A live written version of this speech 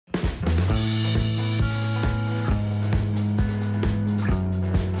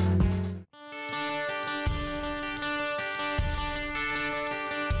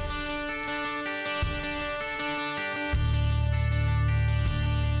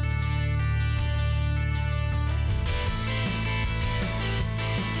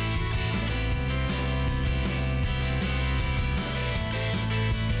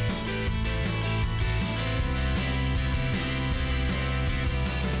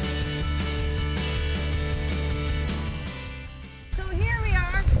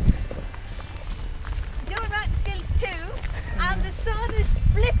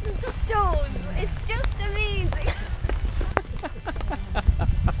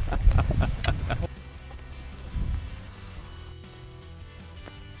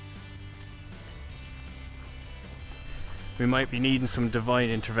we might be needing some divine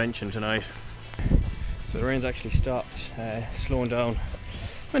intervention tonight. So the rain's actually stopped, slowing down.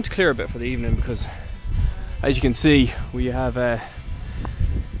 Meant to clear a bit for the evening because, as you can see, we have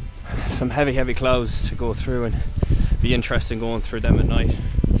some heavy clouds to go through, and be interesting going through them at night.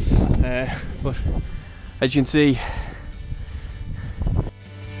 But as you can see,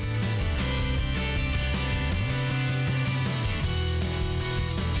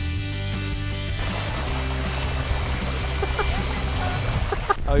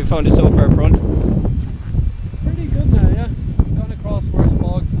 how have you found it so far, Brun? Pretty good now, yeah. Gone across worse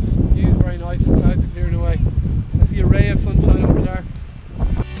bogs. View's very nice. Clouds are clearing away. I see a ray of sunshine over there.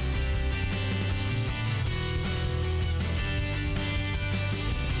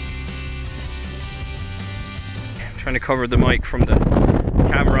 I'm trying to cover the mic from the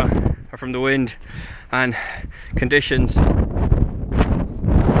camera or from the wind, and conditions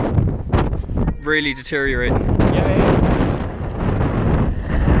really deteriorating.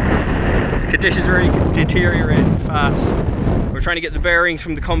 Conditions really deteriorating fast. We're trying to get the bearings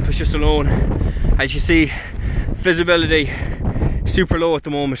from the compass just alone. As you see, visibility super low at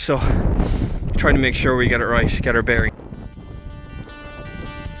the moment, so trying to make sure we get it right, get our bearings.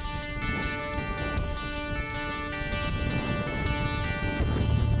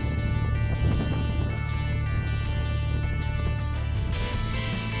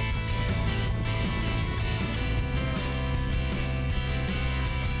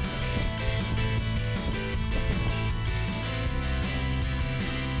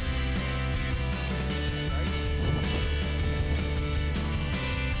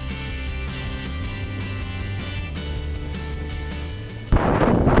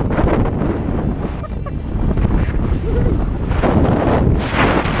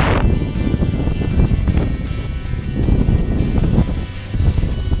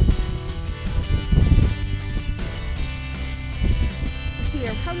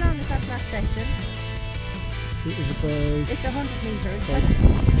 How long is that last section? It was about... It's 100 metres.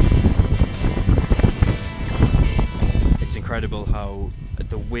 It's incredible how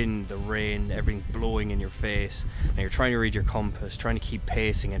the wind, the rain, everything blowing in your face, and you're trying to read your compass, trying to keep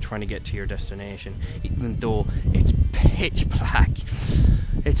pacing and trying to get to your destination, even though it's pitch black.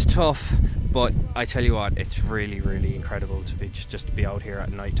 It's tough, but I tell you what, it's really incredible to be just to be out here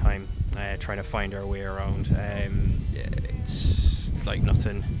at night time, trying to find our way around. It's like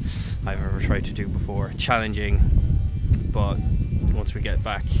nothing I've ever tried to do before. Challenging, but once we get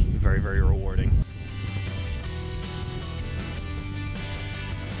back, very rewarding.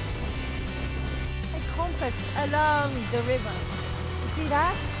 A compass along the river. You see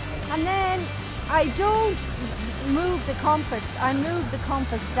that? And then I don't move the compass, I move the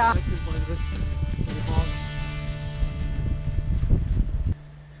compass down.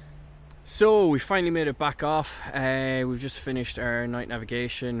 So we finally made it back off. We've just finished our night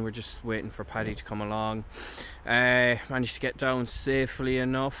navigation. We're just waiting for Paddy to come along. Managed to get down safely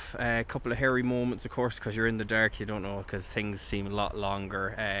enough. A couple of hairy moments, of course, because you're in the dark, you don't know, because things seem a lot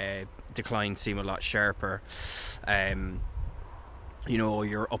longer. Declines seem a lot sharper. You know,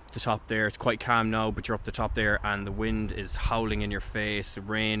 you're up the top there, it's quite calm now, but you're up the top there and the wind is howling in your face,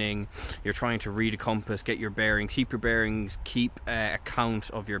 raining. You're trying to read a compass, get your bearings, keep a count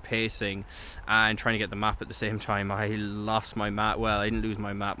of your pacing, and trying to get the map at the same time. I lost my map. Well, I didn't lose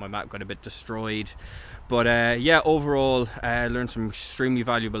my map got a bit destroyed, but yeah, overall learned some extremely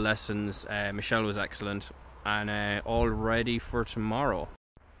valuable lessons. Michelle was excellent, and all ready for tomorrow.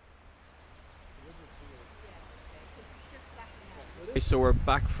 So we're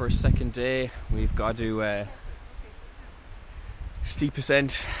back for a second day. We've got to steep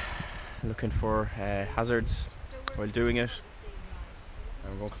ascent, looking for hazards while doing it,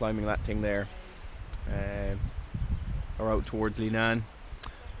 and we're going climbing that thing there. We're out towards Linan.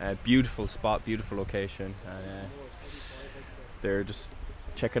 Beautiful spot, beautiful location, and they're just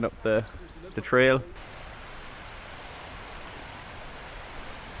checking up the trail.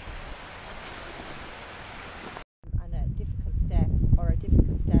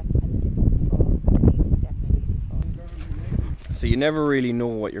 So you never really know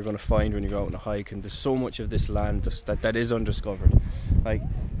what you're going to find when you go out on a hike, and there's so much of this land that is undiscovered. Like,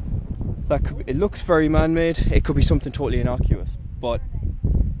 it looks very man-made. It could be something totally innocuous, but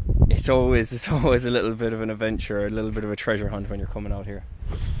it's always a little bit of an adventure, a little bit of a treasure hunt when you're coming out here.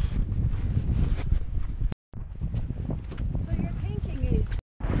 So your thinking is...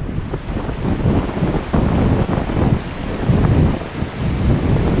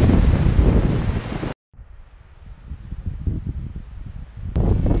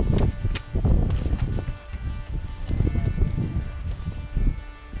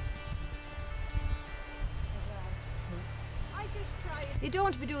 don't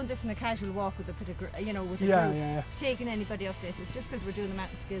want to be doing this in a casual walk with a bit of, you know, with a group, taking anybody up this. It's just because we're doing the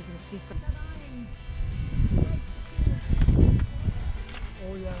mountain skills and the steep.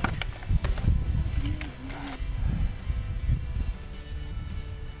 Oh yeah.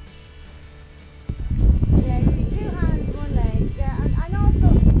 Yeah, I see 2 hands, 1 leg. Yeah, and also.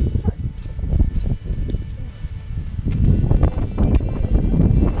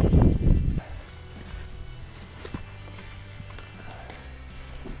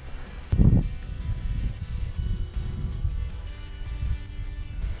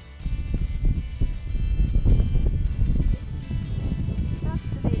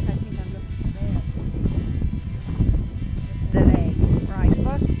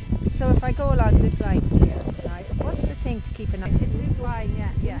 So if I go along this line here, right, what's the thing to keep an eye on? It's flying,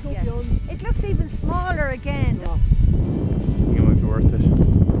 yeah. It looks even smaller again. I think it might be worth it.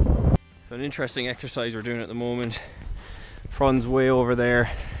 So an interesting exercise we're doing at the moment. Fron's way over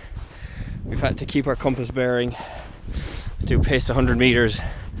there. We've had to keep our compass bearing. Do pace 100 meters.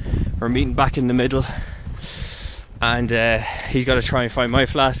 We're meeting back in the middle. And he's got to try and find my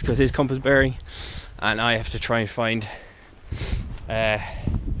flask with his compass bearing. And I have to try and find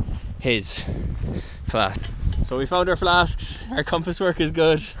his flask. So we found our flasks. Our compass work is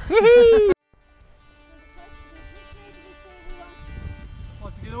good. Woohoo!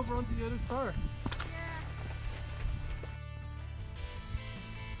 What, to get over onto the other spur?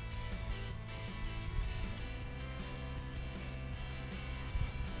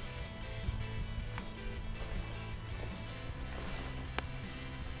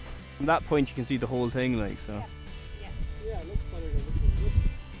 From that point you can see the whole thing, like, so. Yeah, it looks better than this one.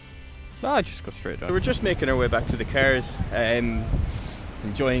 No, just go straight on. We're just making our way back to the cars,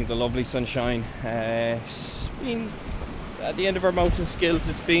 enjoying the lovely sunshine. It's been at the end of our mountain skills.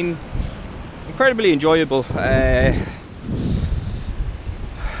 It's been incredibly enjoyable.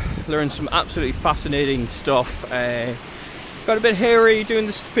 Learned some absolutely fascinating stuff. Got a bit hairy doing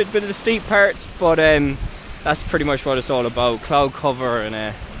this bit of the steep parts, but that's pretty much what it's all about. Cloud cover,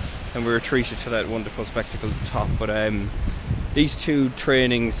 and we were treated to that wonderful spectacle at the top. But these 2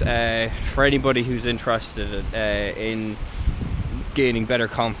 trainings, for anybody who's interested in gaining better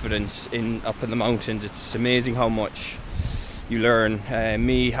confidence up in the mountains, it's amazing how much you learn.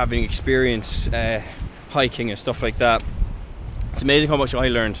 Me having experience hiking and stuff like that, it's amazing how much I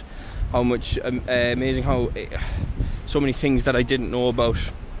learned. How much amazing how so many things that I didn't know about.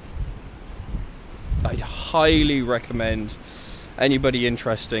 I'd highly recommend anybody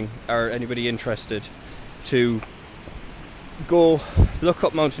interested to go look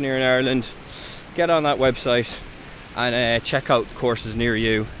up mountaineering Ireland, get on that website and check out courses near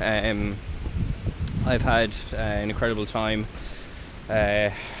you. I've had an incredible time,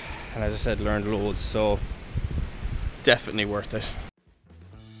 and as I said, learned loads, so definitely worth it.